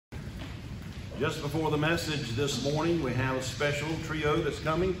Just before the message this morning, we have a special trio that's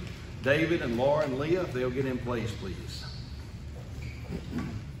coming. David and Laura and Leah, if they'll get in place, please.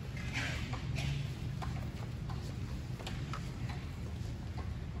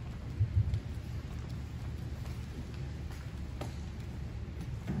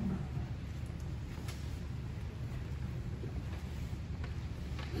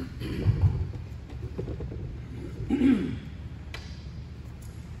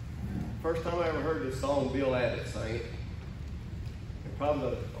 First time I ever heard this song, Bill Abbott sang it. And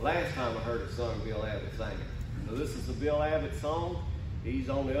probably the last time I heard it sung, Bill Abbott sang it. So this is a Bill Abbott song. He's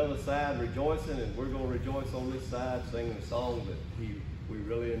on the other side rejoicing, and we're going to rejoice on this side singing a song that we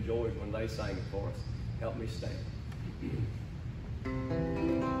really enjoyed when they sang it for us. Help me stand.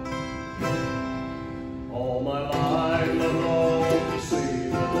 All my life I long to see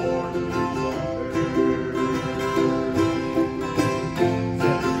the Lord do wonders.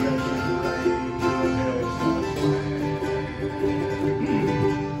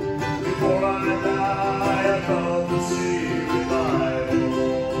 Before I die, I come to see revival.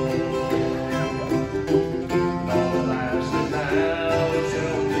 All lasting now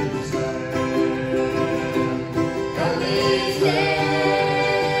until we stand. Come we stand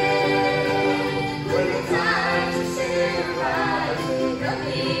when the time to sin arises. Come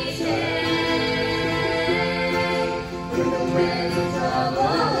we stand when the winds of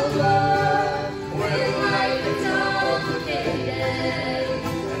trouble blow, when life is complicated.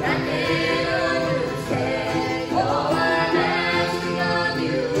 I can't understand. All I'm asking of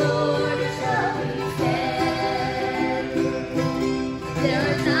you, Lord, is help me stand. There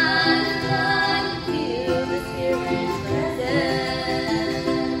are times when I can feel the Spirit's presence,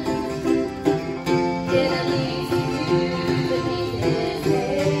 and I need you beneath His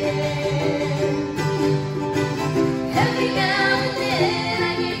hand. Every now and then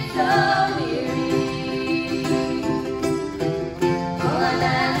I get so weary. All I'm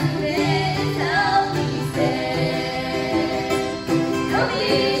asking is help me stand. Help me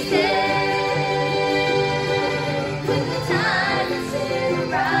stand when the time of sin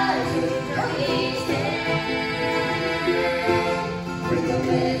arises. Help me stand when the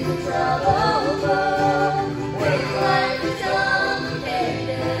winds of trouble blow, when life is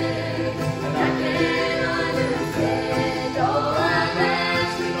complicated and I can't understand. All I'm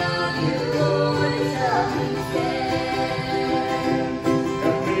asking of you, Lord, is help me stand.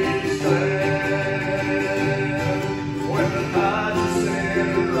 Help me stand when the tide of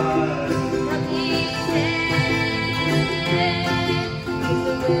sin rises. Help me stand when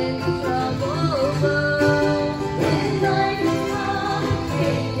the winds of trouble blow, when life is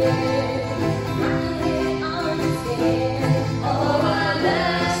complicated. I can't understand. All I'm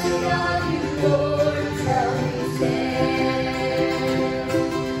asking of you, Lord, is help me stand.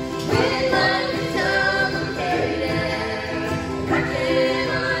 When life is complicated, I can't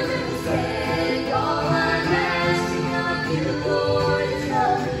understand. All I'm asking of you, Lord, is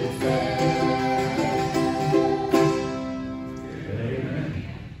help me stand. Amen.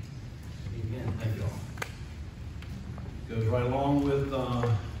 Amen. Thank you all. Goes right along with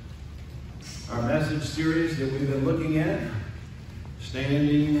our message series that we've been looking at,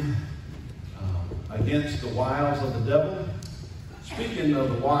 standing against the wiles of the devil. Speaking of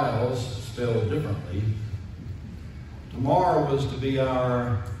the wiles, spelled differently, tomorrow was to be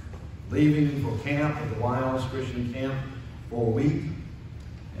our leaving for camp at the Wiles Christian Camp for a week.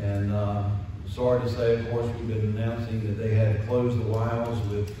 And sorry to say, of course, we've been announcing that they had to close the Wiles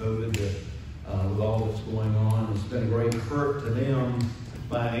with COVID, with all that's going on. It's been a great hurt to them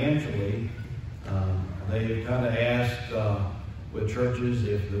financially. They kind of asked with churches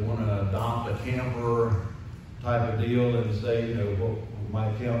if they want to adopt a camper type of deal and say, you know, what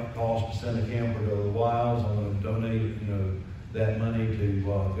might cost to send a camper to the Wiles. I'm going to donate, you know, that money to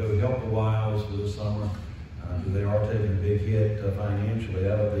go help the Wiles for the summer. They are taking a big hit financially.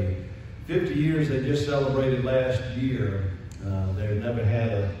 Out of the 50 years they just celebrated last year, they've never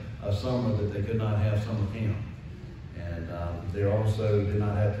had a summer that they could not have summer camp. And they also did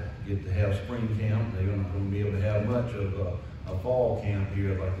not get to have spring camp. They're not going to be able to have much of a fall camp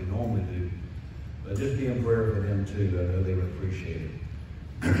here like they normally do. But just be in prayer for them too. I know they would appreciate it.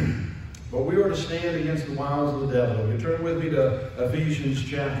 But we are to stand against the wiles of the devil. If you turn with me to Ephesians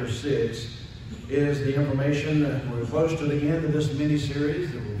chapter 6, is the information that we're close to the end of this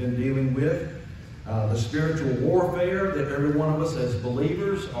mini-series that we've been dealing with. The spiritual warfare that every one of us as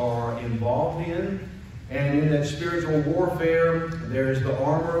believers are involved in. And in that spiritual warfare, there is the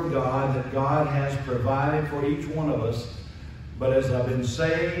armor of God that God has provided for each one of us. But as I've been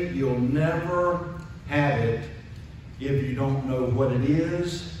saying, you'll never have it if you don't know what it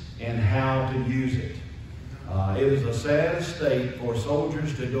is and how to use it. It is a sad state for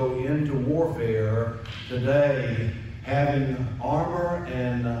soldiers to go into warfare today having armor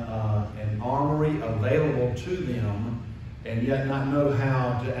and armory available to them, and yet not know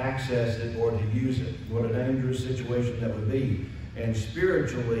how to access it or to use it. What a dangerous situation that would be. And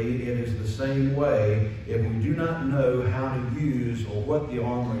spiritually, it is the same way. If we do not know how to use or what the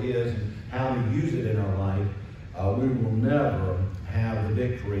armor is and how to use it in our life, we will never have the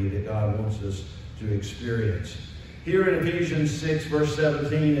victory that God wants us to experience. Here in Ephesians 6, verse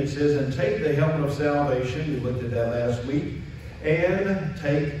 17, it says, "And take the helmet of salvation," we looked at that last week, "and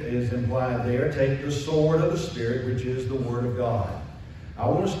take," is implied there, "take the sword of the Spirit, which is the Word of God." I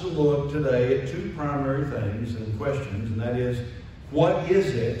want us to look today at two primary things and questions, and that is, what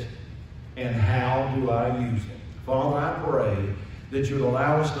is it and how do I use it? Father, I pray that you would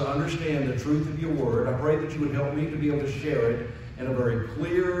allow us to understand the truth of your Word. I pray that you would help me to be able to share it in a very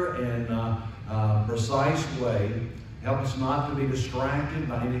clear and precise way. Help us not to be distracted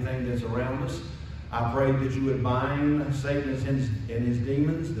by anything that's around us. I pray that you would bind Satan and his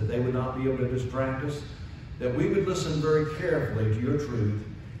demons, that they would not be able to distract us, that we would listen very carefully to your truth,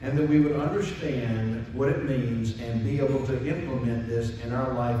 and that we would understand what it means and be able to implement this in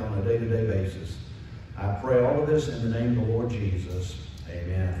our life on a day-to-day basis. I pray all of this in the name of the Lord Jesus.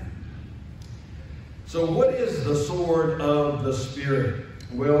 Amen. So what is the sword of the Spirit?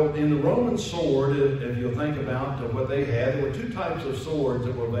 Well, in the Roman sword, if you'll think about what they had, there were two types of swords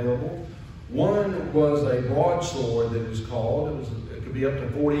that were available. One was a broadsword that was called. It could be up to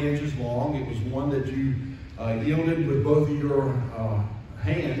 40 inches long. It was one that you wielded with both of your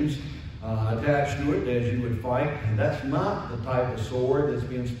hands attached to it as you would fight. And that's not the type of sword that's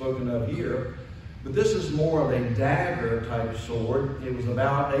being spoken of here. But this is more of a dagger type sword. It was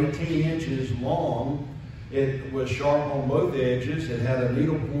about 18 inches long. It was sharp on both edges. It had a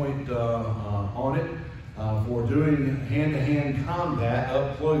needle point on it for doing hand-to-hand combat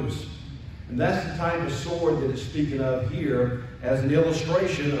up close. And that's the type of sword that it's speaking of here as an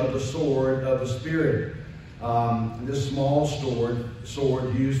illustration of the sword of the Spirit. This small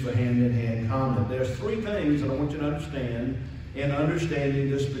sword used for hand-in-hand combat. There's three things that I want you to understand in understanding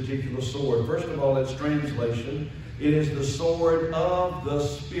this particular sword. First of all, its translation. It is the sword of the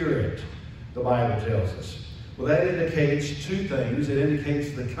Spirit, the Bible tells us. Well, that indicates two things. It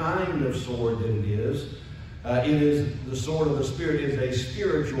indicates the kind of sword that it is. It is the sword of the Spirit is a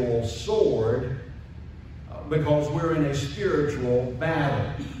spiritual sword because we're in a spiritual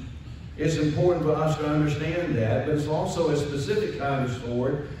battle. It's important for us to understand that, but it's also a specific kind of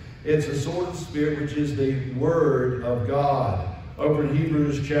sword. It's a sword of the Spirit, which is the Word of God. Over in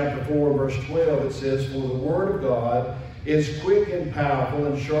Hebrews chapter 4, verse 12, it says, "For the Word of God is quick and powerful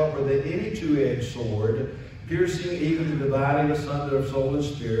and sharper than any two-edged sword, piercing even to dividing asunder of soul and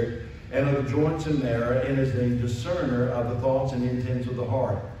spirit, and of the joints and marrow, and is a discerner of the thoughts and intents of the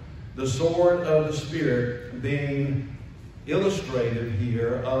heart." The sword of the Spirit being illustrated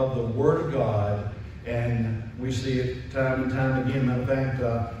here of the Word of God, and we see it time and time again. Matter of fact,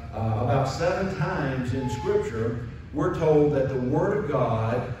 about 7 times in Scripture, we're told that the Word of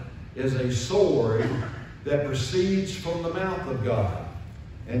God is a sword that proceeds from the mouth of God.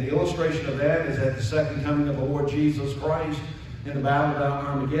 And the illustration of that is at the second coming of the Lord Jesus Christ in the battle of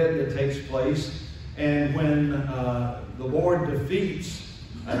Armageddon that takes place. And when the Lord defeats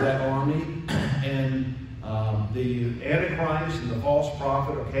that army and the Antichrist and the false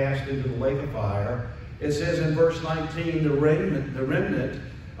prophet are cast into the lake of fire, it says in verse 19, the remnant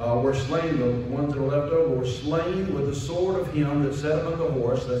were slain, the ones that are left over were slain with the sword of him that sat upon the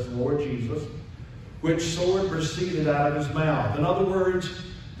horse, that's the Lord Jesus, which sword proceeded out of his mouth. In other words,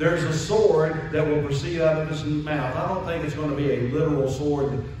 there's a sword that will proceed out of his mouth. I don't think it's going to be a literal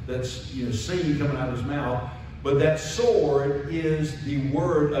sword that's seen coming out of his mouth, but that sword is the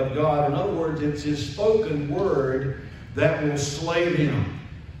Word of God. In other words, it's his spoken word that will slay him.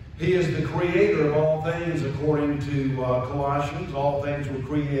 He is the creator of all things, according to Colossians. All things were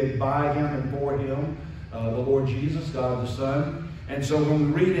created by him and for him, the Lord Jesus, God the Son. And so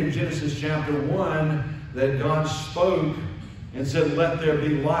when we read in Genesis chapter 1 that God spoke and said, "Let there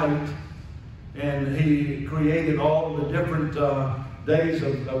be light," and he created all the different days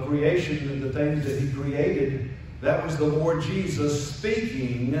of creation and the things that he created, that was the Lord Jesus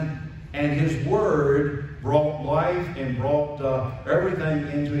speaking, and his word brought life and brought everything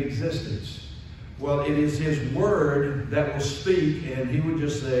into existence. Well, it is his word that will speak, and he would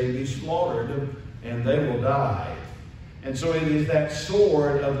just say, "Be slaughtered," and they will die. And so it is that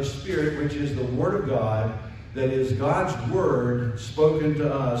sword of the Spirit, which is the Word of God, that is God's word spoken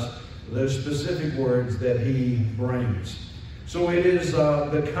to us, those specific words that he brings. So it is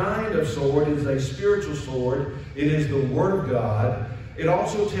the kind of sword, it is a spiritual sword. It is the Word of God. It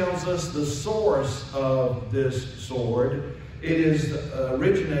also tells us the source of this sword. It is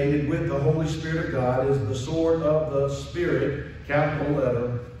originated with the Holy Spirit of God. It is the sword of the Spirit, capital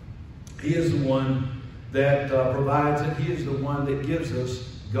letter. He is the one that provides it. He is the one that gives us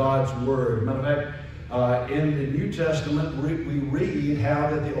God's Word. Matter of fact, in the New Testament, we read how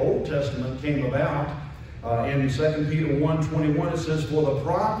that the Old Testament came about. In 2 Peter 1:21, it says, "For the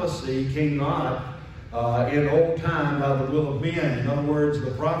prophecy came not in old time by the will of men." In other words, the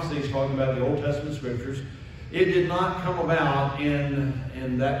prophecy is talking about the Old Testament Scriptures. It did not come about in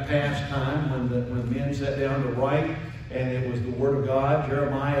that past time when men sat down to write and it was the Word of God.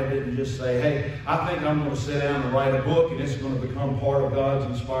 Jeremiah didn't just say, "Hey, I think I'm going to sit down and write a book and it's going to become part of God's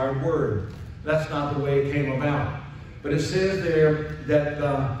inspired Word." That's not the way it came about. But it says there that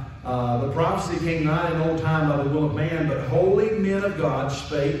the prophecy came not in old time by the will of man, but holy men of God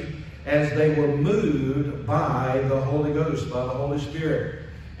spake as they were moved by the Holy Ghost, by the Holy Spirit.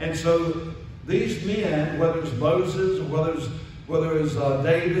 And so these men, whether it's Moses, or whether it's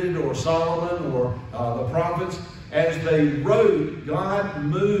David or Solomon or the prophets, as they wrote, God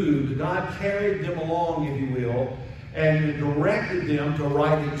moved, God carried them along, if you will, and directed them to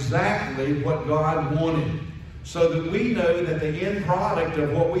write exactly what God wanted. So that we know that the end product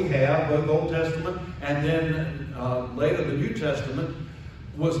of what we have, both Old Testament and then later the New Testament,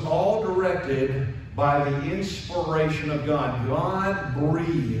 was all directed by the inspiration of God. God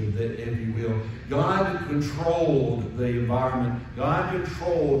breathed it, if you will. God controlled the environment. God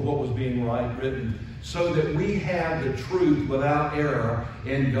controlled what was being written so that we have the truth without error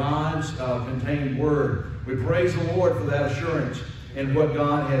in God's contained Word. We praise the Lord for that assurance and what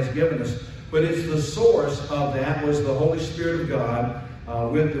God has given us. But it's the source of that was the Holy Spirit of God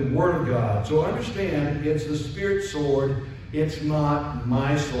with the Word of God. So understand, it's the Spirit's sword. It's not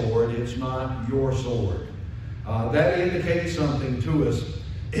my sword. It's not your sword. That indicates something to us.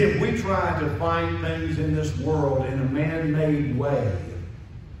 If we try to find things in this world in a man-made way,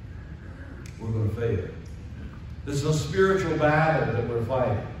 we're going to fail. This is a spiritual battle that we're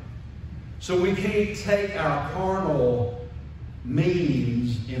fighting. So we can't take our carnal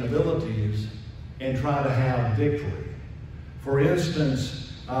means and abilities and try to have victory. For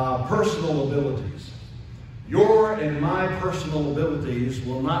instance, personal abilities. Your and my personal abilities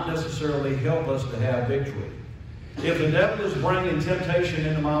will not necessarily help us to have victory. If the devil is bringing temptation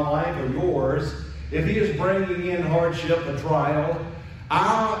into my life or yours, if he is bringing in hardship, a trial,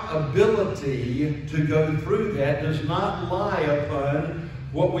 our ability to go through that does not lie upon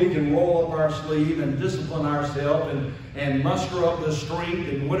what we can roll up our sleeve and discipline ourselves and muster up the strength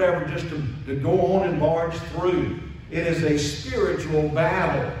and whatever just to go on and barge through. It is a spiritual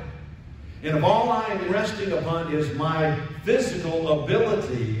battle. And if all I am resting upon is my physical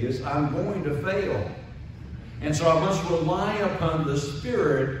abilities, I'm going to fail. And so I must rely upon the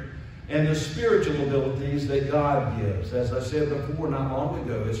Spirit and the spiritual abilities that God gives. As I said before not long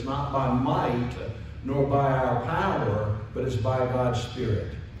ago, it's not by might nor by our power, but it's by God's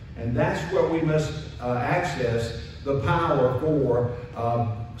Spirit. And that's where we must access the power for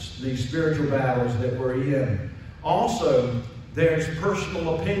these spiritual battles that we're in. Also, there's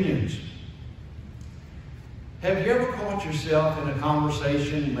personal opinions. Have you ever caught yourself in a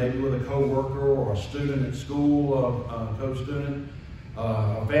conversation, maybe with a coworker or a student at school, a co-student,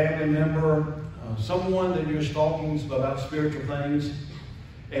 a family member, someone that you're talking about spiritual things,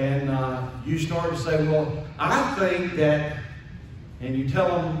 and you start to say, "Well, I think that," and you tell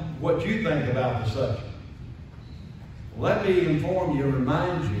them what you think about the subject. Let me inform you and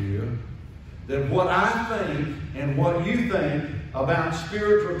remind you that what I think and what you think about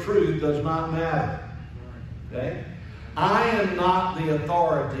spiritual truth does not matter. Okay? I am not the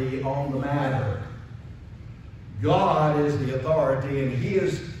authority on the matter. God is the authority, and He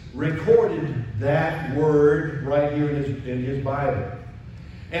has recorded that word right here in His Bible.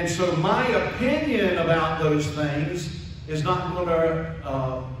 And so my opinion about those things is not going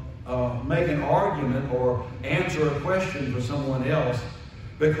to make an argument or answer a question for someone else,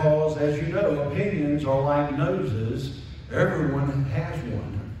 because, as you know, opinions are like noses. Everyone has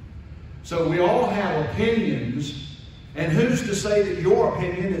one. So we all have opinions, and who's to say that your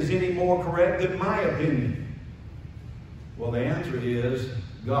opinion is any more correct than my opinion? Well, the answer is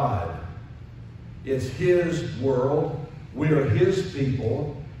God. It's His world. We are His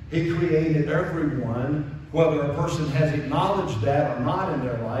people. He created everyone. Whether a person has acknowledged that or not in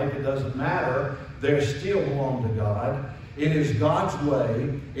their life, it doesn't matter. They still belong to God. It is God's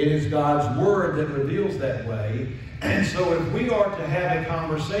way. It is God's word that reveals that way. And so if we are to have a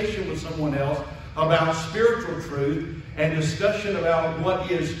conversation with someone else about spiritual truth, and discussion about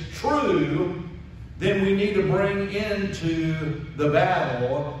what is true, then we need to bring into the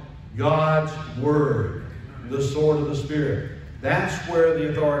battle God's Word, the sword of the Spirit. That's where the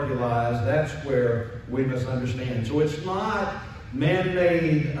authority lies. That's where we must understand. So it's not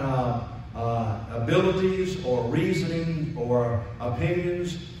man-made abilities or reasoning or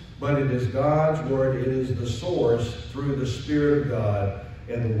opinions, but it is God's Word. It is the source through the Spirit of God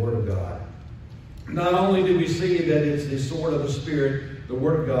and the Word of God. Not only do we see that it's the sword of the Spirit, the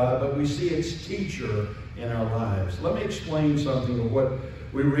Word of God, but we see its teacher in our lives. Let me explain something of what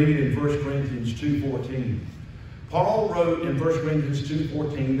we read in 1 Corinthians 2:14. Paul wrote in 1 Corinthians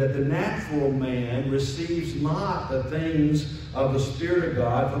 2:14 that the natural man receives not the things of the Spirit of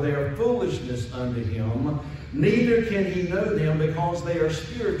God, for they are foolishness unto him, neither can he know them because they are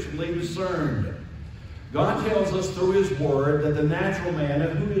spiritually discerned. God tells us through His Word that the natural man,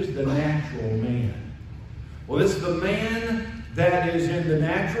 and who is the natural man? Well, it's the man that is in the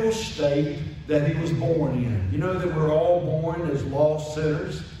natural state that he was born in. You know that we're all born as lost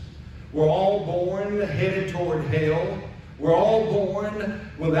sinners. We're all born headed toward hell. We're all born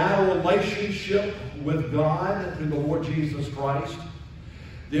without a relationship with God through the Lord Jesus Christ.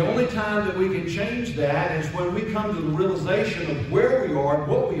 The only time that we can change that is when we come to the realization of where we are,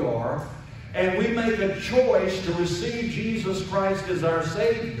 what we are, and we make a choice to receive Jesus Christ as our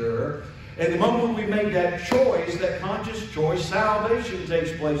Savior. And the moment we make that choice, that conscious choice, salvation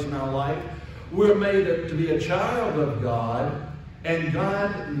takes place in our life. We're made to be a child of God, and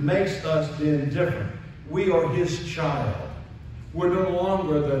God makes us then different. We are His child. We're no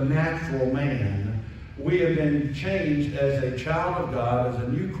longer the natural man. We have been changed as a child of God, as a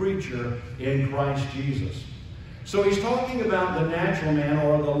new creature in Christ Jesus. So he's talking about the natural man,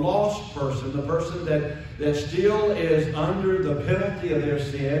 or the lost person, the person that still is under the penalty of their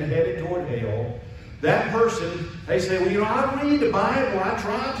sin, headed toward hell. That person, they say, well, you know, I read the Bible, I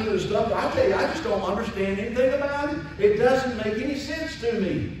try to and stuff, but I tell you, I just don't understand anything about it. It doesn't make any sense to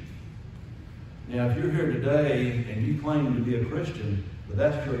me. Now, if you're here today and you claim to be a Christian, but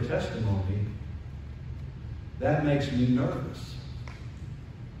that's your testimony, that makes me nervous.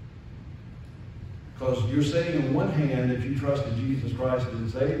 Because you're saying on one hand that you trusted Jesus Christ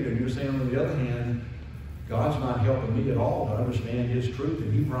as the Savior, and you're saying on the other hand, God's not helping me at all to understand His truth,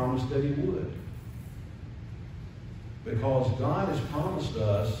 and He promised that He would. Because God has promised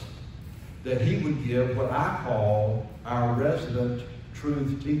us that He would give what I call our resident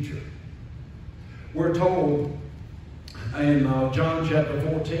truth teacher. We're told in John chapter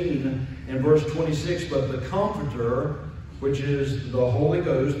 14 and verse 26, but the Comforter, which is the Holy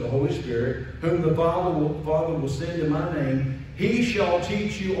Ghost, the Holy Spirit, whom the Father will send in my name, He shall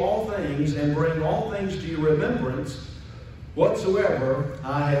teach you all things and bring all things to your remembrance, whatsoever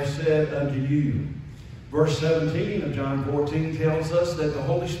I have said unto you. Verse 17 of John 14 tells us that the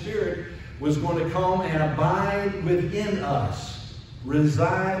Holy Spirit was going to come and abide within us,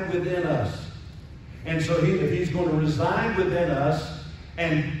 reside within us. And so if He's going to reside within us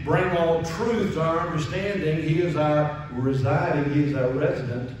and bring all truth to our understanding, He is our residing, He is our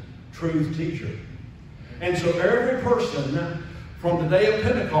resident truth teacher. And so every person from the day of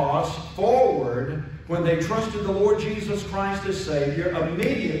Pentecost forward, when they trusted the Lord Jesus Christ as Savior,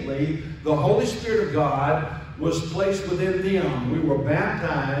 immediately the Holy Spirit of God was placed within them. We were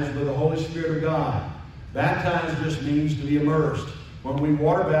baptized with the Holy Spirit of God. Baptized just means to be immersed. When we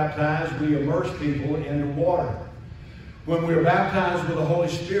water baptize, we immerse people into water. When we are baptized with the Holy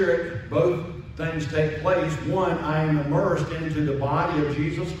Spirit, both things take place. One, I am immersed into the body of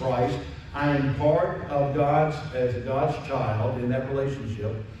Jesus Christ. I am part of God's child in that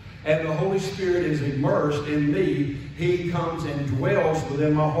relationship. And the Holy Spirit is immersed in me. He comes and dwells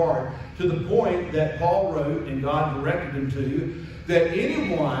within my heart, to the point that Paul wrote, and God directed him to, that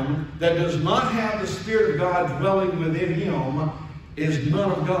anyone that does not have the Spirit of God dwelling within him is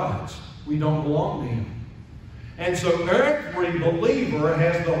none of God's. We don't belong to Him. And so every believer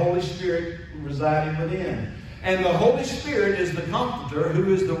has the Holy Spirit residing within. And the Holy Spirit is the Comforter,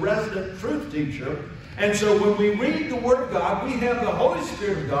 who is the resident truth teacher. And so when we read the Word of God, we have the Holy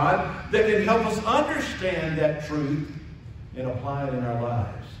Spirit of God that can help us understand that truth and apply it in our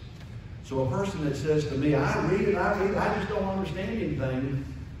lives. So a person that says to me, I read, I just don't understand anything.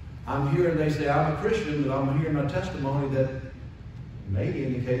 I'm hearing, they say, I'm a Christian, but I'm hearing a testimony that may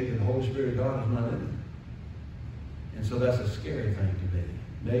indicate that the Holy Spirit of God is not in them. And so that's a scary thing to me.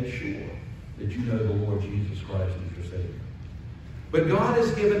 Make sure that you know the Lord Jesus Christ as your Savior. But God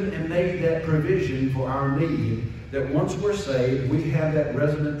has given and made that provision for our need, that once we're saved, we have that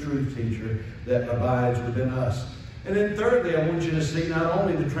resident truth teacher that abides within us. And then thirdly, I want you to see not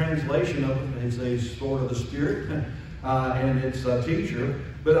only the translation of it, it's a sword of the Spirit, and its teacher,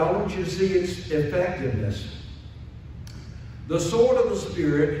 but I want you to see its effectiveness. The sword of the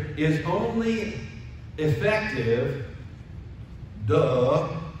Spirit is only effective,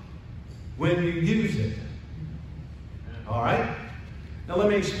 when you use it. All right? Now let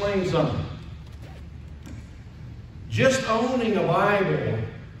me explain something. Just owning a Bible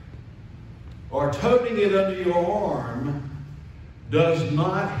or toting it under your arm does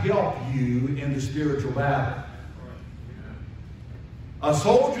not help you in the spiritual battle. A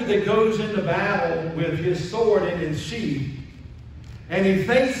soldier that goes into battle with his sword in his sheath, and he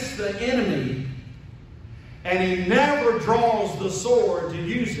faces the enemy, and he never draws the sword to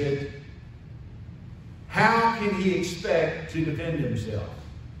use it, how can he expect to defend himself?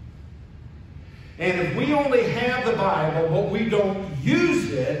 And if we only have the Bible, but we don't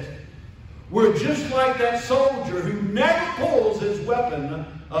use it, we're just like that soldier who never pulls his weapon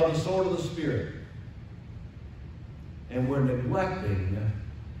of the sword of the Spirit. And we're neglecting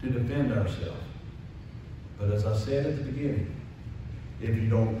to defend ourselves. But as I said at the beginning, if you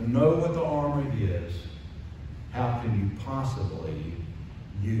don't know what the armor is, how can you possibly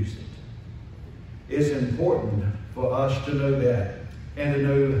use it? It's important for us to know that and to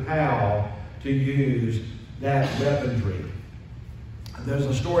know how to use that weaponry. There's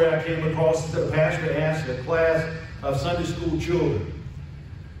a story I came across that a pastor asked a class of Sunday school children.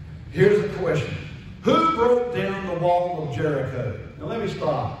 Here's the question. Who broke down the wall of Jericho? Now let me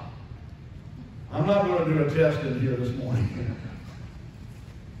stop. I'm not going to do a test in here this morning.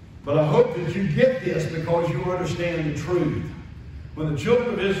 But I hope that you get this because you understand the truth. When the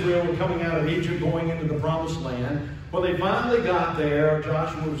children of Israel were coming out of Egypt going into the promised land, when they finally got there,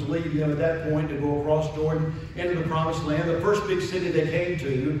 Joshua was leading them at that point to go across Jordan into the promised land. The first big city they came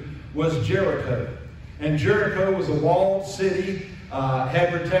to was Jericho. And Jericho was a walled city,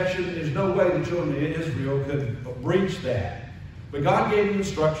 had protection. There's no way the children of Israel could breach that. But God gave them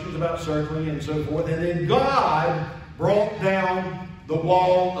instructions about circling and so forth. And then God brought down the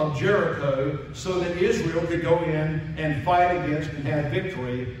wall of Jericho so that Israel could go in and fight against and have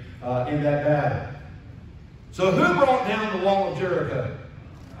victory in that battle. So who brought down the wall of Jericho?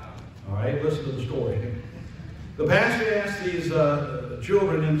 All right, listen to the story. The pastor asked these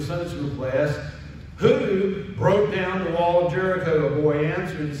children in the Sunday school class, who broke down the wall of Jericho? A boy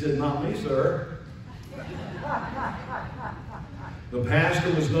answered and said, not me, sir. The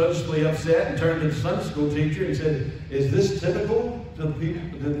pastor was noticeably upset and turned to the Sunday school teacher and said, is this typical to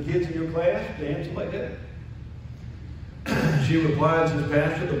the kids in your class to answer like that? She replied, says,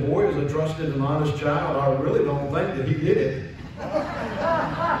 Pastor, the boy is a trusted and honest child. I really don't think that he did it.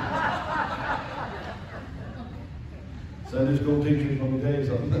 Sunday school teachers from the days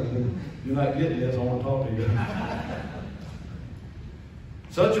of you're not getting this, I want to talk to you.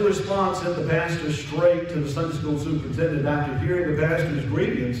 Such a response sent the pastor straight to the Sunday school superintendent. After hearing the pastor's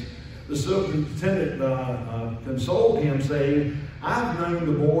grievance, the superintendent consoled him, saying, I've known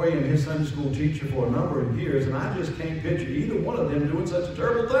the boy and his Sunday school teacher for a number of years, and I just can't picture either one of them doing such a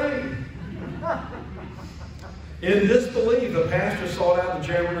terrible thing. In disbelief, the pastor sought out the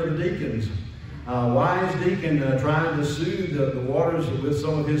chairman of the deacons. Wise deacon trying to soothe the waters with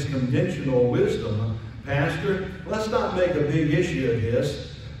some of his conventional wisdom. Pastor, let's not make a big issue of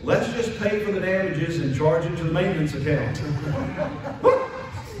this. Let's just pay for the damages and charge it to the maintenance account.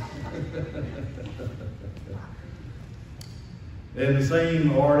 In the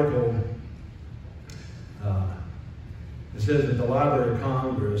same article, it says that the Library of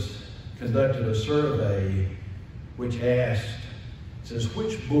Congress conducted a survey which asked, it says,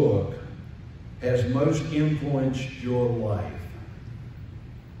 which book has most influenced your life?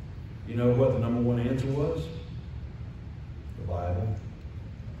 You know what the number one answer was? The Bible.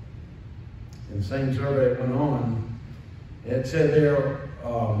 And the same survey went on. It said there,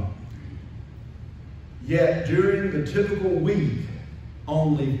 yet during the typical week,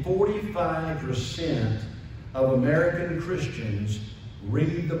 only 45% of American Christians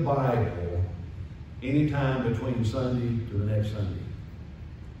read the Bible anytime between Sunday to the next Sunday.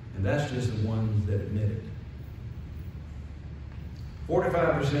 And that's just the ones that admit it.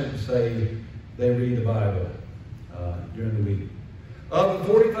 45% say they read the Bible during the week. Of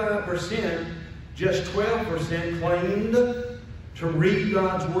the 45%, just 12% claimed to read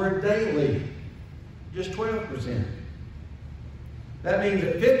God's Word daily. Just 12%. That means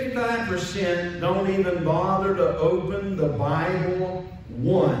that 55% don't even bother to open the Bible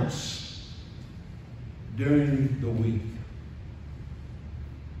once during the week.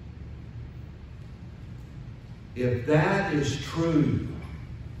 If that is true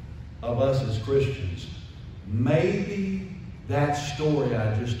of us as Christians, maybe that story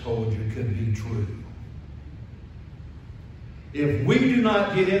I just told you could be true. If we do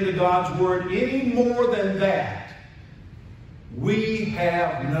not get into God's Word any more than that, we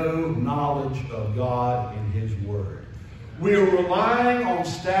have no knowledge of God and His Word. We are relying on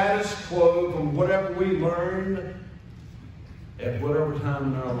status quo from whatever we learned at whatever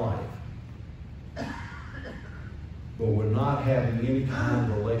time in our life. But we're not having any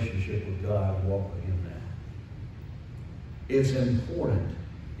kind of relationship with God and walk with Him now. It's important,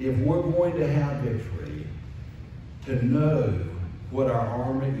 if we're going to have victory, to know what our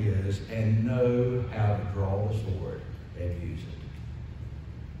armor is and know how to draw the sword and use it.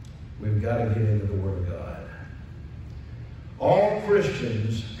 We've got to get into the Word of God. All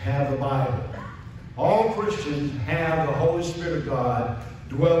Christians have the Bible. All Christians have the Holy Spirit of God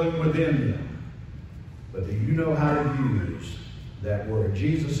dwelling within them. But do you know how to use that Word?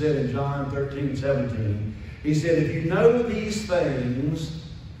 Jesus said in John 13:17, He said, if you know these things,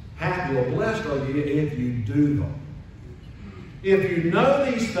 happy or blessed are you if you do them. If you know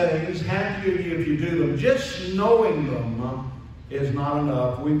these things, happy are you if you do them. Just knowing them is not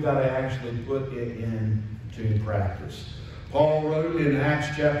enough. We've got to actually put it into practice. Paul wrote in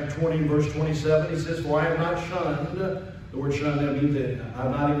Acts chapter 20, verse 27, he says, for I have not shunned, the word shunned, that means that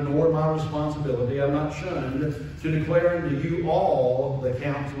I've not ignored my responsibility. I've not shunned to declare unto you all the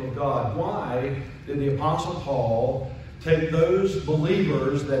counsel of God. Why did the Apostle Paul take those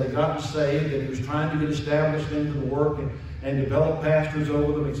believers that had gotten saved, that he was trying to get established into the work and develop pastors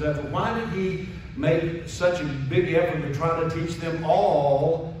over them, etc.? Why did he make such a big effort to try to teach them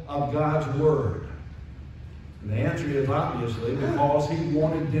all of God's Word? And the answer is obviously because he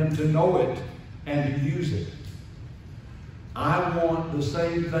wanted them to know it and to use it. I want the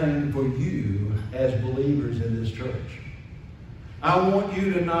same thing for you as believers in this church. I want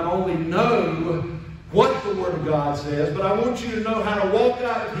you to not only know what the Word of God says, but I want you to know how to walk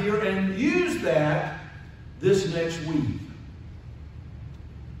out of here and use that this next week.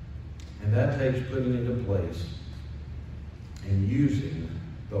 And that takes putting into place and using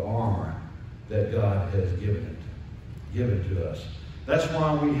the armor that God has given to us. That's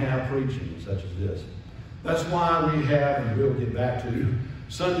why we have preaching such as this. That's why we have, and we'll get back to,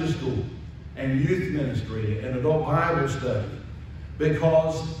 Sunday school and youth ministry and adult Bible study.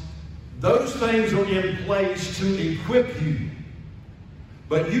 Because those things are in place to equip you.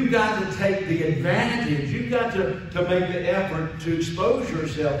 But you've got to take the advantage. You've got to make the effort to expose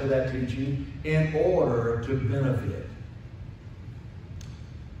yourself to that teaching in order to benefit.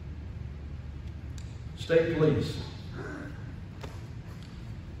 State police.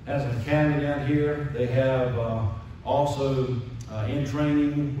 As an academy down here, they have also in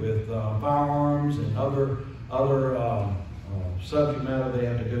training with firearms and other subject matter they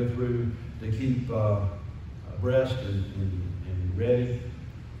have to go through to keep abreast and ready.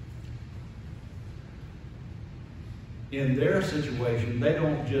 In their situation, they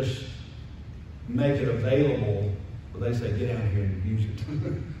don't just make it available, but they say, get out here and use it.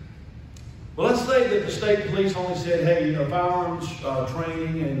 Well, let's say that the state police only said, hey, firearms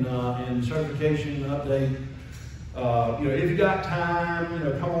training and certification update. If you got time,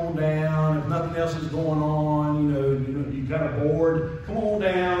 come on down. If nothing else is going on, you kind of bored, come on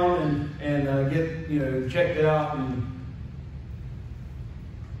down and get checked out. And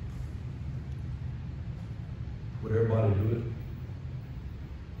would everybody do it?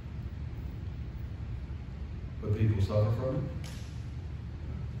 Would people suffer from it?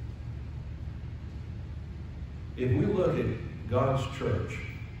 If we look at God's church,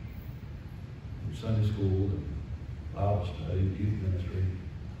 Sunday school, Bible study, youth ministry,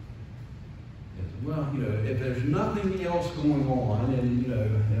 well, if there's nothing else going on, and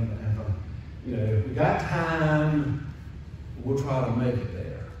if we got time, we'll try to make it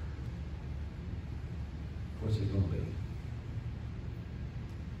there. What's it going to be?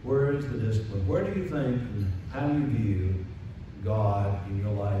 Where is the discipline? Where do you think, and how do you view God in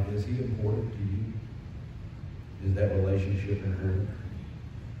your life? Is He important to you? Is that relationship important?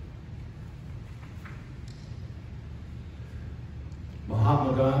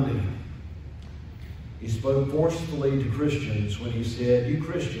 Mahatma Gandhi, he spoke forcefully to Christians when he said, you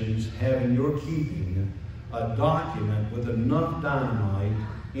Christians have in your keeping a document with enough dynamite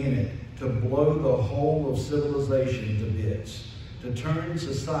in it to blow the whole of civilization to bits, to turn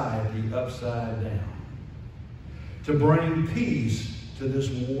society upside down, to bring peace to this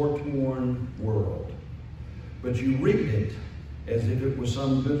war-torn world. But you read it as if it was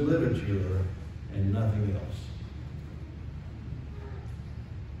some good literature and nothing else.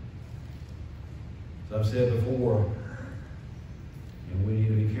 As I've said before, and we need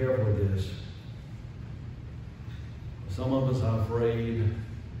to be careful with this, some of us, I'm afraid,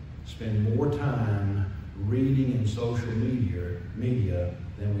 spend more time reading in social media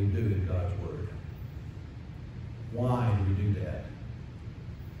than we do in God's Word. Why do we do that?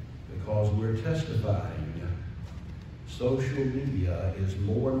 Because we're testifying social media is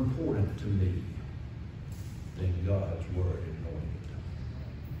more important to me than God's Word and knowing it.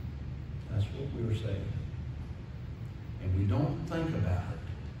 That's what we were saying. And we don't think about it.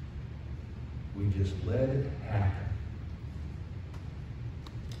 We just let it happen.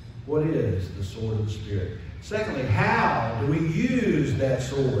 What is the sword of the Spirit? Secondly, how do we use that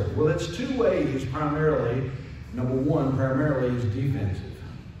sword? Well, it's two ways primarily. Number one, primarily, is defensive.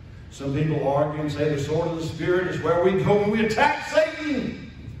 Some people argue and say the sword of the Spirit is where we go when we attack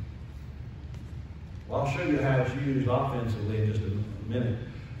Satan. Well, I'll show you how it's used offensively in just a minute.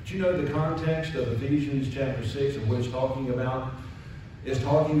 But you know the context of Ephesians chapter 6 of what it's talking about? It's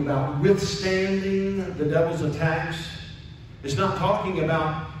talking about withstanding the devil's attacks. It's not talking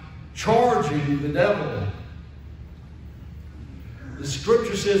about charging the devil. The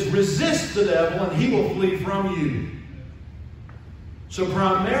scripture says, resist the devil and he will flee from you. So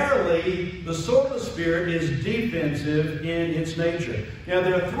primarily, the sword of the Spirit is defensive in its nature. Now,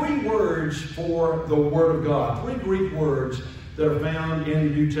 there are three words for the Word of God. Three Greek words that are found in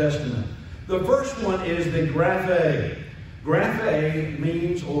the New Testament. The first one is the graphe. Graphe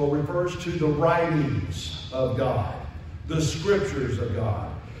means or refers to the writings of God, the scriptures of God.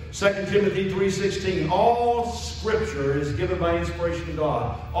 2 Timothy 3:16, all scripture is given by inspiration of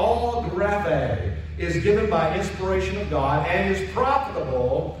God. All graphe is given by inspiration of God and is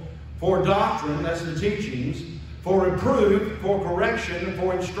profitable for doctrine, that's the teachings, for reproof, for correction,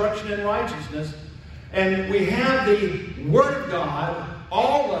 for instruction in righteousness. And we have the Word of God,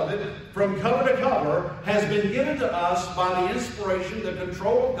 all of it, from cover to cover, has been given to us by the inspiration, the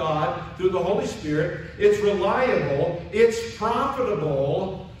control of God through the Holy Spirit. It's reliable, it's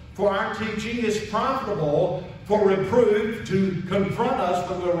profitable for our teaching, it's profitable for reproof, to confront us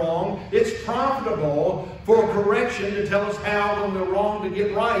when we're wrong. It's profitable for correction, to tell us how when we're wrong to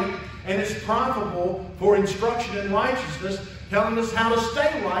get right. And it's profitable for instruction in righteousness, telling us how to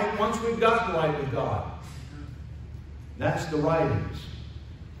stay right once we've gotten right with God. That's the writings.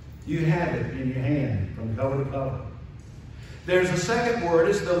 You have it in your hand from cover to cover. There's a second word,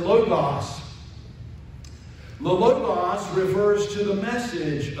 it's the logos. The logos refers to the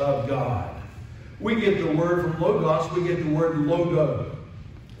message of God. We get the word from logos, we get the word logo.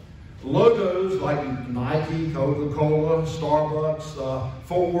 Logos like Nike, Coca-Cola, Starbucks,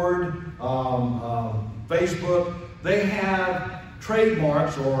 Ford, Facebook, they have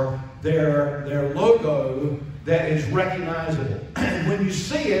trademarks or their logo that is recognizable. When you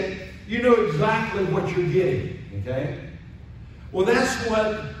see it, you know exactly what you're getting. Okay? Well, that's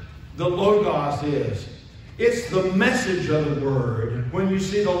what the logos is. It's the message of the word. When you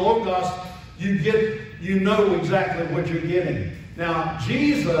see the logos, you know exactly what you're getting. Now,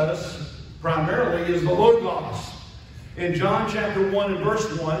 Jesus primarily is the logos. In John chapter 1 and verse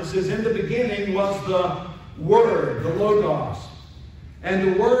 1, it says, in the beginning was the Word, the logos.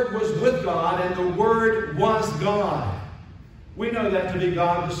 And the Word was with God, and the Word was God. We know that to be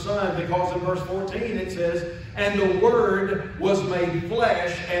God the Son, because in verse 14 it says, and the Word was made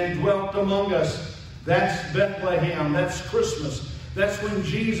flesh and dwelt among us. That's Bethlehem. That's Christmas. That's when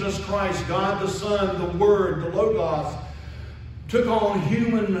Jesus Christ, God the Son, the Word, the Logos, took on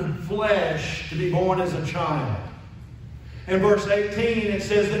human flesh to be born as a child. In verse 18 it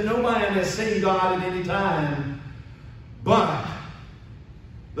says that no man has seen God at any time, but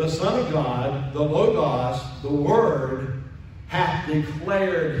the Son of God, the Logos, the Word, hath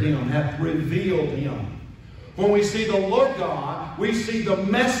declared Him, hath revealed Him. When we see the Logos, we see the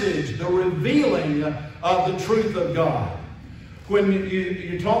message, the revealing of the truth of God. When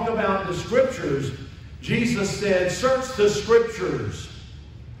you talk about the Scriptures, Jesus said, search the Scriptures,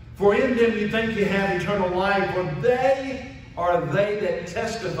 for in them you think you have eternal life, for they are they that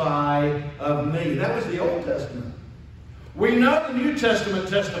testify of me. That was the Old Testament. We know the New Testament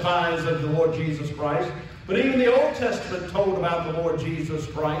testifies of the Lord Jesus Christ, but even the Old Testament told about the Lord Jesus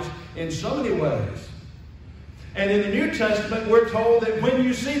Christ in so many ways. And in the New Testament, we're told that when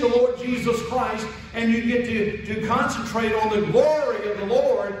you see the Lord Jesus Christ and you get to concentrate on the glory of the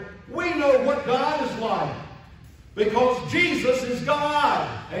Lord, we know what God is like. Because Jesus is God.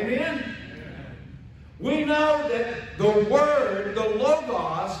 Amen? We know that the Word, the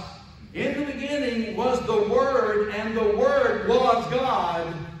Logos, in the beginning was the Word, and the Word was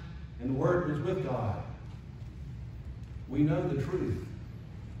God, and the Word was with God. We know the truth.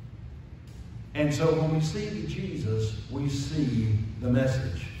 And so when we see Jesus, we see the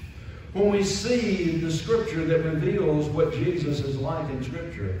message. When we see the Scripture that reveals what Jesus is like in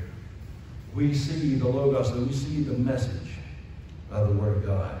Scripture, we see the Logos, and we see the message of the Word of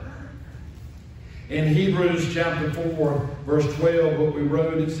God. In Hebrews chapter 4, verse 12, what we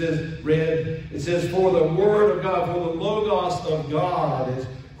wrote, it says, for the Word of God, for the Logos of God is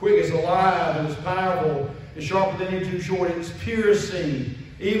quick, it's alive, and it's powerful, it's sharper than any two-edged sword, it's piercing,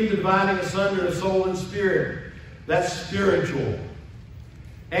 even dividing asunder of soul and spirit. That's spiritual.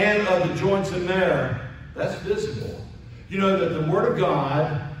 And of the joints and marrow. That's physical. You know that the Word of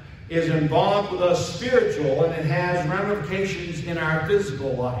God is involved with us spiritual, and it has ramifications in our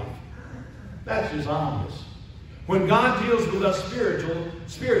physical life. That's just obvious. When God deals with us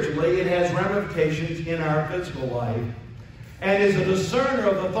spiritually, it has ramifications in our physical life, and is a discerner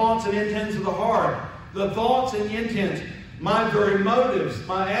of the thoughts and intents of the heart. The thoughts and intents, my very motives,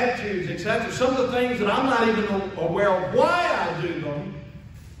 my attitudes, etc. Some of the things that I'm not even aware of why I do them.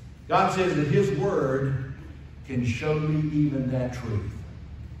 God says that His Word can show me even that truth.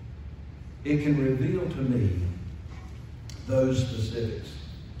 It can reveal to me those specifics.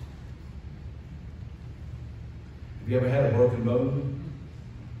 Have you ever had a broken bone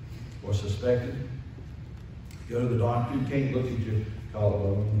or suspected? You go to the doctor, you can't look at your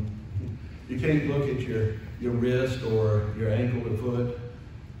collarbone. You can't look at your wrist or your ankle or foot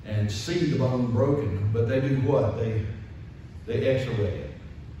and see the bone broken, but they do what? They x-ray it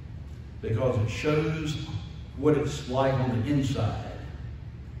because it shows what it's like on the inside.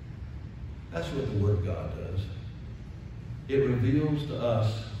 That's what the Word of God does. It reveals to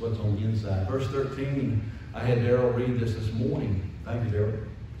us what's on the inside. Verse 13, I had Daryl read this morning. Thank you, Daryl.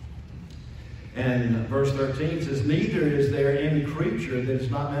 And verse 13 says, neither is there any creature that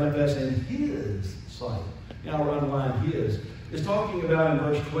is not manifest in His sight. Now I'll underline His. It's talking about in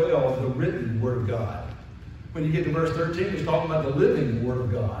verse 12 the written Word of God. When you get to verse 13, it's talking about the living Word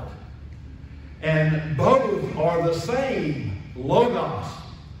of God. And both are the same Logos.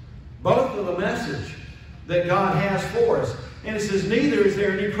 Both are the message that God has for us. And it says, neither is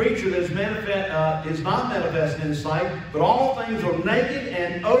there any creature that is not manifest in His sight, but all things are naked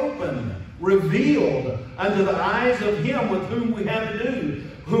and open, revealed unto the eyes of Him with whom we have to do,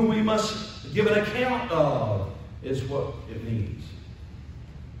 whom we must give an account of, is what it means.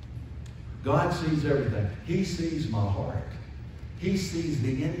 God sees everything. He sees my heart. He sees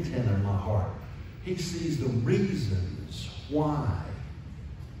the intent of my heart. He sees the reasons why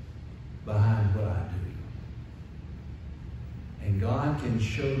behind what I do. And God can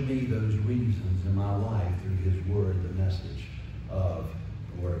show me those reasons in my life through His Word, the message of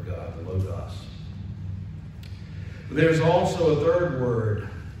the Word of God, the Logos. But there's also a third word,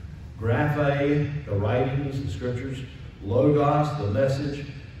 graphe, the writings, the scriptures, Logos, the message.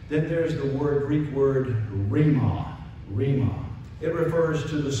 Then there's the Greek word rhema. It refers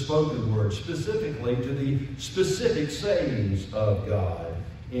to the spoken word, specifically to the specific sayings of God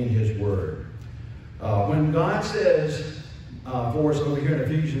in His Word. When God says for us over here in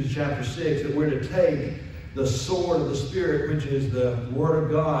Ephesians chapter 6 that we're to take the sword of the Spirit, which is the Word of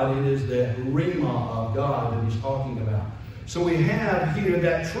God, it is the rhema of God that He's talking about. So we have here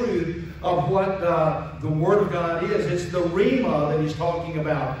that truth of what the Word of God is. It's the rhema that He's talking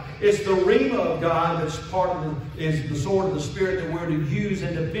about. It's the rhema of God that's is the sword of the Spirit that we're to use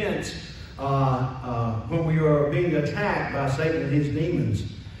in defense when we are being attacked by Satan and his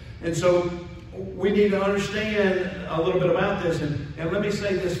demons. And so we need to understand a little bit about this. And let me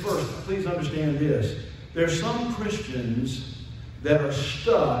say this first. Please understand this. There's some Christians that are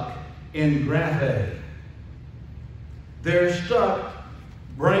stuck in graphe. They're stuck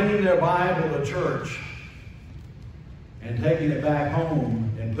bringing their Bible to church and taking it back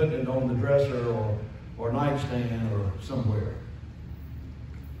home and putting it on the dresser or nightstand or somewhere.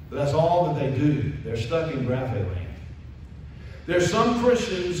 But that's all that they do. They're stuck in graphe land. There's some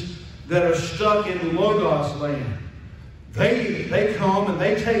Christians that are stuck in Logos land. They come and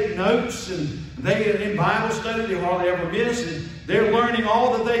they take notes, and they in Bible study they hardly ever miss, and they're learning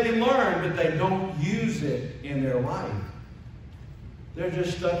all that they can learn, but they don't use it in their life. They're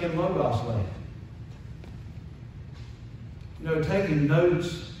just stuck in Logos land. You know, taking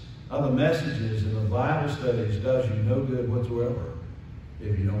notes of the messages in the Bible studies does you no good whatsoever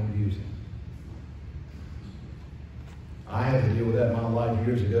if you don't use them. I had to deal with that in my life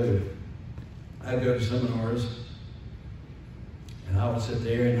years ago. I'd go to seminars, and I would sit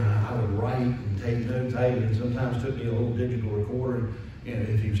there and I would write and take notes. I even sometimes took me a little digital recorder, and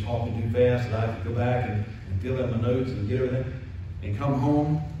if he was talking too fast, I could go back and fill out my notes and get everything, and come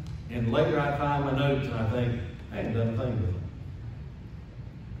home, and later I'd find my notes and I think, I hadn't done a thing with them.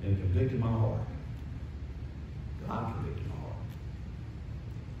 And it convicted my heart. God convicted my heart.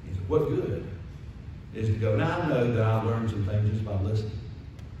 He said, what good is to go? Now I know that I learned some things just by listening.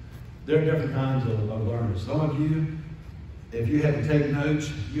 There are different kinds of learners. Some of you, if you had to take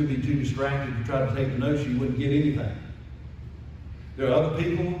notes, you'd be too distracted to try to take the notes, you wouldn't get anything. There are other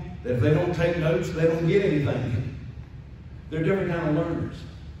people that if they don't take notes, they don't get anything. They're different kind of learners.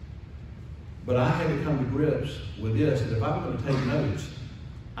 But I had to come to grips with this, that if I'm going to take notes,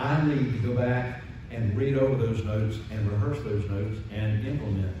 I need to go back and read over those notes and rehearse those notes and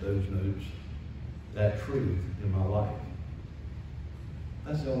implement those notes, that truth in my life.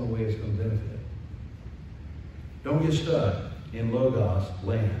 That's the only way it's going to benefit. Don't get stuck in Logos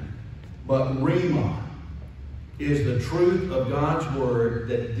land. But Rhema is the truth of God's Word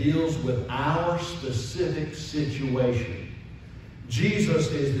that deals with our specific situation.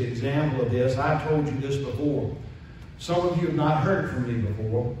 Jesus is the example of this. I told you this before. Some of you have not heard it from me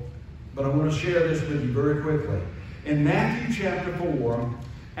before, but I'm going to share this with you very quickly. In Matthew chapter 4,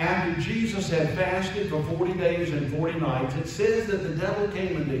 after Jesus had fasted for 40 days and 40 nights, it says that the devil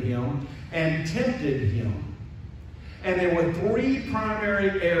came into him and tempted him. And there were three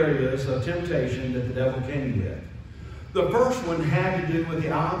primary areas of temptation that the devil came with. The first one had to do with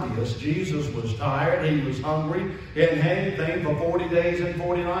the obvious. Jesus was tired. He was hungry. He hadn't had anything for 40 days and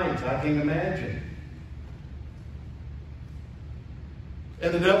 40 nights. I can't imagine.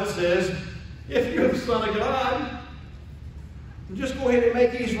 And the devil says, if you're the Son of God, just go ahead and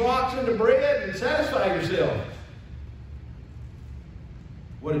make these rocks into bread and satisfy yourself.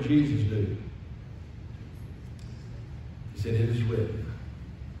 What did Jesus do? He said, it is written,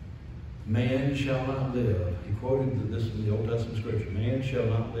 man shall not live. He quoted this in the Old Testament scripture. Man shall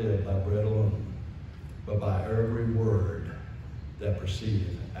not live by bread alone, but by every word that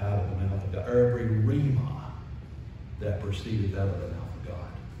proceedeth out of the mouth of God. Every rhema that proceedeth out of the mouth of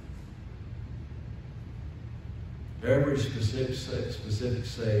God. Every specific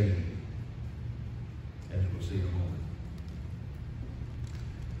saying, as we'll see in a moment.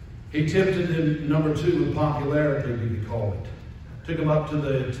 He tempted him, number two, with popularity, we could call it. Took him up to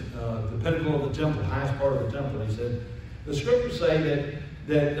the pinnacle of the temple, highest part of the temple. He said, the scriptures say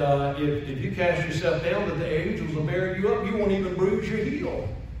that if you cast yourself down, that the angels will bear you up. You won't even bruise your heel.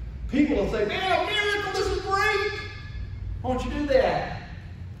 People will say, man, a miracle, this is great. Why don't you do that?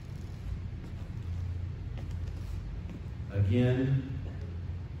 Again,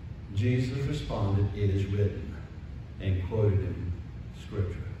 Jesus responded, it is written, and quoted him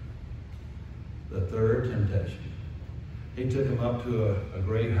scripture. The third temptation. He took him up to a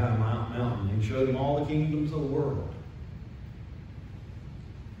great high mountain and showed him all the kingdoms of the world.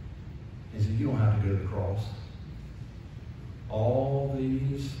 He said, you don't have to go to the cross. All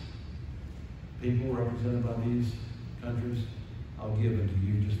these people represented by these countries, I'll give them to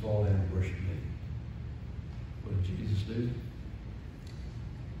you. Just fall down and worship me. What did Jesus do?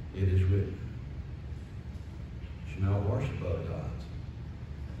 It is written. You should not worship other gods.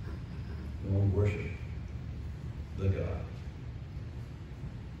 You won't worship the God.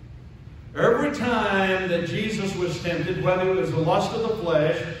 Every time that Jesus was tempted, whether it was the lust of the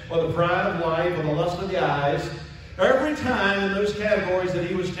flesh or the pride of life or the lust of the eyes, every time in those categories that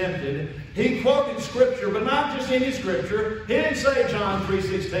he was tempted, he quoted scripture, but not just any scripture. He didn't say John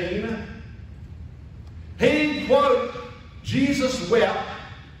 3:16. He didn't quote Jesus wept,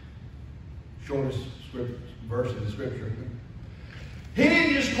 shortest verse in the scripture. He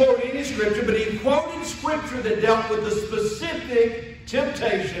didn't just quote any scripture, but he quoted scripture that dealt with the specific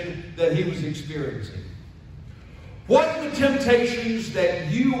temptation that he was experiencing. What are the temptations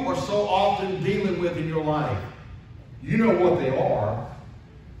that you are so often dealing with in your life? You know what they are.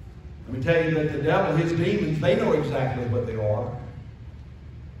 Let me tell you that the devil, his demons, they know exactly what they are.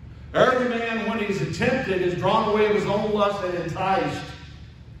 Every man, when he's tempted, is drawn away of his own lust and enticed,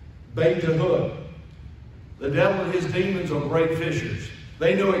 bait to hook. The devil and his demons are great fishers.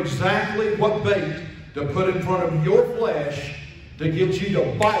 They know exactly what bait to put in front of your flesh to get you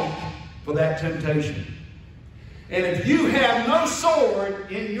to bite for that temptation. And if you have no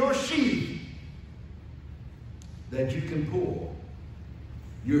sword in your sheath that you can pull,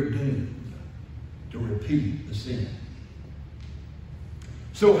 you're doomed to repeat the sin.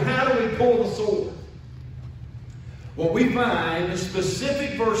 So how do we pull the sword? Well, we find the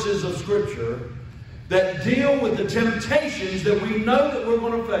specific verses of Scripture that deal with the temptations that we know that we're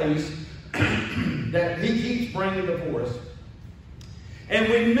going to face, that he keeps bringing before us. And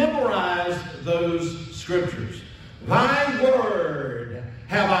we memorize those Scriptures. Thy word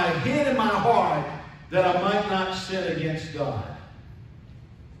have I hid in my heart that I might not sin against God.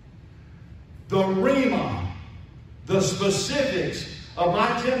 The rhema, the specifics of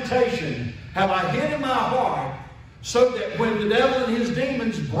my temptation have I hid in my heart, so that when the devil and his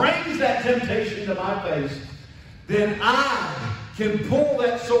demons brings that temptation to my face, then I can pull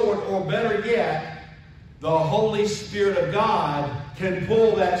that sword, or better yet, the Holy Spirit of God can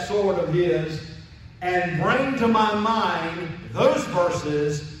pull that sword of His and bring to my mind those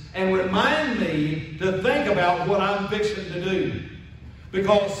verses and remind me to think about what I'm fixing to do.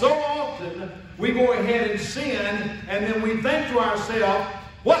 Because so often we go ahead and sin, and then we think to ourselves,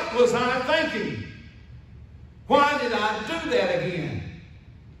 what was I thinking? Why did I do that again?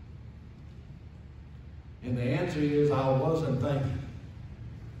 And the answer is, I wasn't thinking.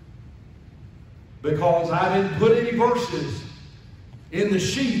 Because I didn't put any verses in the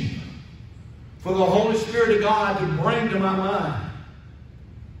sheath for the Holy Spirit of God to bring to my mind.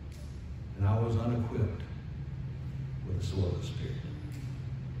 And I was unequipped with the sword of the Spirit.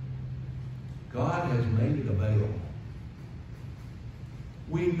 God has made it available.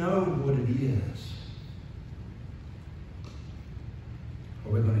 We know what it is.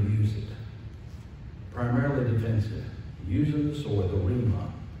 Are we going to use it? Primarily defensive. Using the sword, the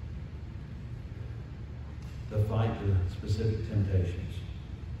rhema, to fight the specific temptations.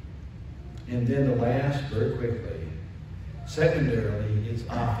 And then the last, very quickly, secondarily, it's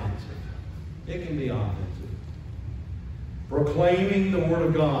offensive. It can be offensive. Proclaiming the Word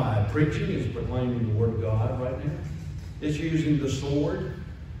of God. Preaching is proclaiming the Word of God right now. It's using the sword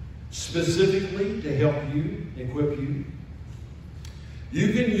specifically to help you, equip you.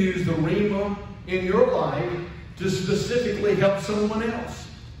 You can use the rhema in your life to specifically help someone else.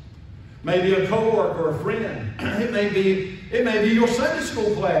 Maybe a coworker or a friend. It may be your Sunday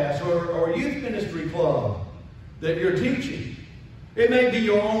school class or youth ministry club that you're teaching. It may be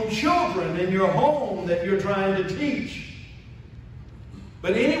your own children in your home that you're trying to teach.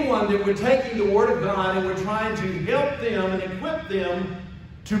 But anyone that we're taking the Word of God and we're trying to help them and equip them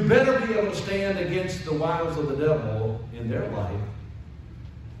to better be able to stand against the wiles of the devil in their life,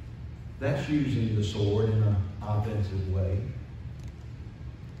 that's using the sword in an offensive way.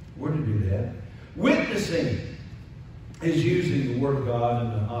 We're to do that. Witnessing is using the Word of God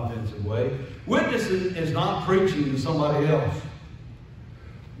in an offensive way. Witnessing is not preaching to somebody else.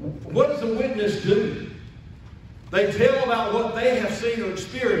 What does a witness do? They tell about what they have seen or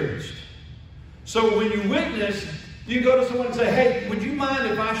experienced. So when you witness, you go to someone and say, hey, would you mind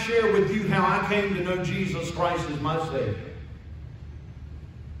if I share with you how I came to know Jesus Christ as my Savior?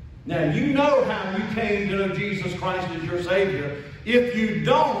 Now, you know how you came to know Jesus Christ as your Savior. If you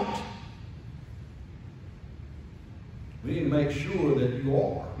don't, we need to make sure that you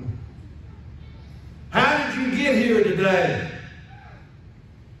are. How did you get here today?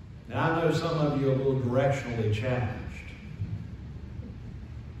 Now, I know some of you are a little directionally challenged.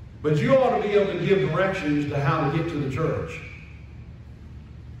 But you ought to be able to give directions to how to get to the church.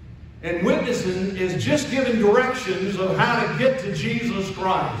 And witnessing is just giving directions of how to get to Jesus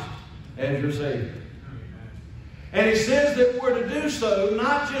Christ as your Savior. And He says that we're to do so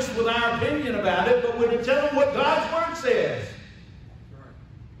not just with our opinion about it, but we're to tell them what God's Word says.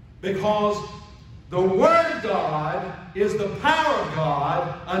 Because the Word of God is the power of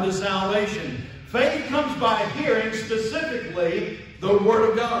God unto salvation. Faith comes by hearing, specifically the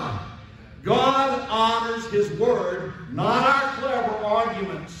Word of God. God honors His Word, not our clever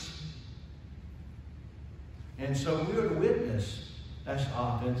arguments. And so we're to witness. That's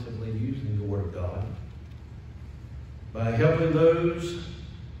offensively using the Word of God. By helping those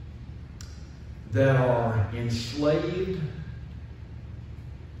that are enslaved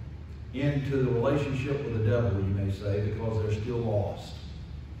into the relationship with the devil, you may say, because they're still lost.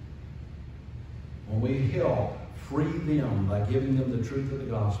 When we help free them by giving them the truth of the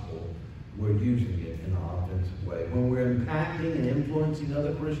gospel, we're using it in an offensive way. When we're impacting and influencing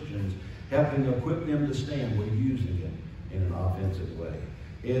other Christians, helping equip them to stand, we're using it in an offensive way.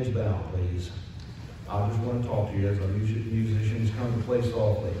 Heads bow, please. I just want to talk to you as our musicians come to play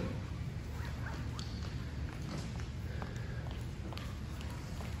softly.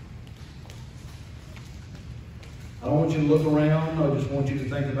 I don't want you to look around. I just want you to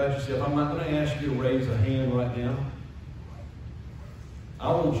think about yourself. I'm not going to ask you to raise a hand right now.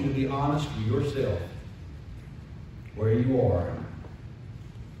 I want you to be honest with yourself, where you are.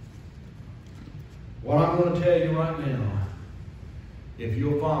 What I'm going to tell you right now, if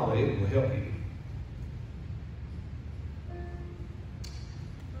you'll follow it, will help you.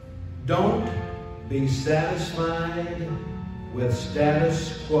 Don't be satisfied with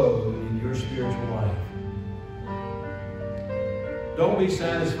status quo in your spiritual life. Don't be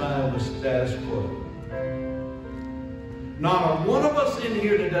satisfied with status quo. Not one of us in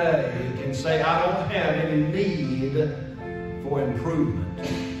here today can say, I don't have any need for improvement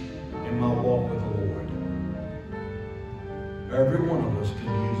in my walk with the Lord. Every one of us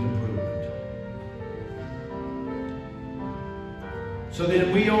can use improvement. So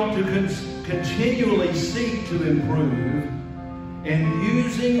then we ought to continually seek to improve, and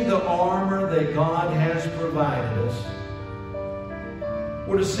using the armor that God has provided us,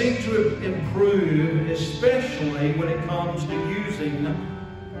 we're to seek to improve, especially when it comes to using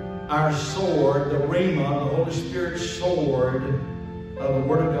our sword, the Rhema, the Holy Spirit's sword of the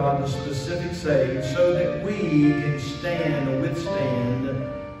Word of God, the specific saying, so that we can stand and withstand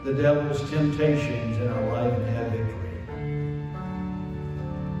the devil's temptations in our life and have victory.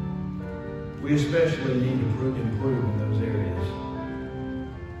 We especially need to improve in those areas.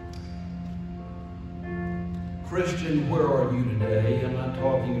 Christian, where are you today? I'm not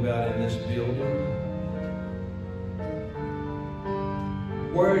talking about in this building.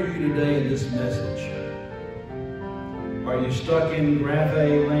 Where are you today in this message? Are you stuck in Graph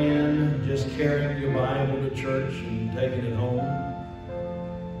A land, just carrying your Bible to church and taking it home?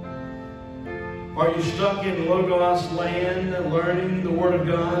 Are you stuck in Logos land, learning the Word of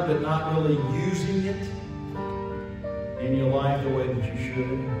God, but not really using it in your life the way that you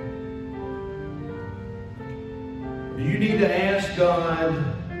should? Do you need to ask God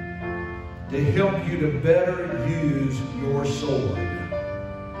to help you to better use your sword?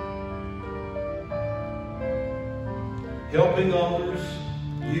 Helping others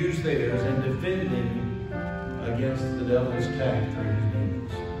use theirs and defending against the devil's tactics or his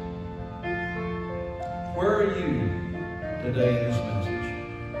demons. Where are you today in this message?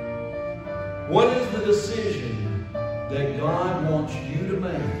 What is the decision that God wants you to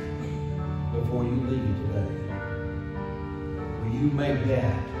make before you leave today? Will you make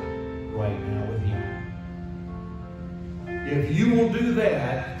that right now with Him? If you will do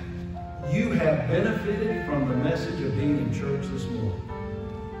that, you have benefited from the message of being in church this morning.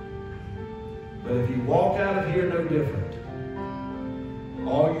 But if you walk out of here no different,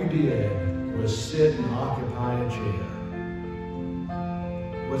 all you did was sit and occupy a chair.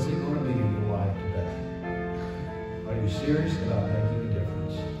 What's it going to be in your life today? Are you serious about making a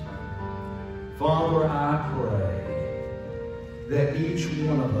difference? Father, I pray that each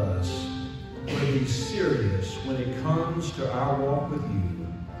one of us will be serious when it comes to our walk with you,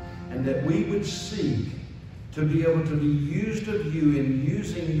 and that we would seek to be able to be used of you in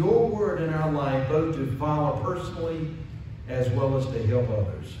using your word in our life, both to follow personally as well as to help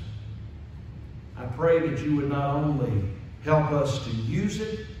others. I pray that you would not only help us to use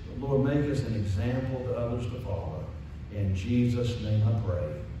it, but Lord, make us an example to others to follow. In Jesus' name I pray.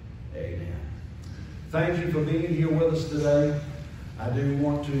 Amen. Thank you for being here with us today. I do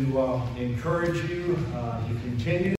want to encourage you to continue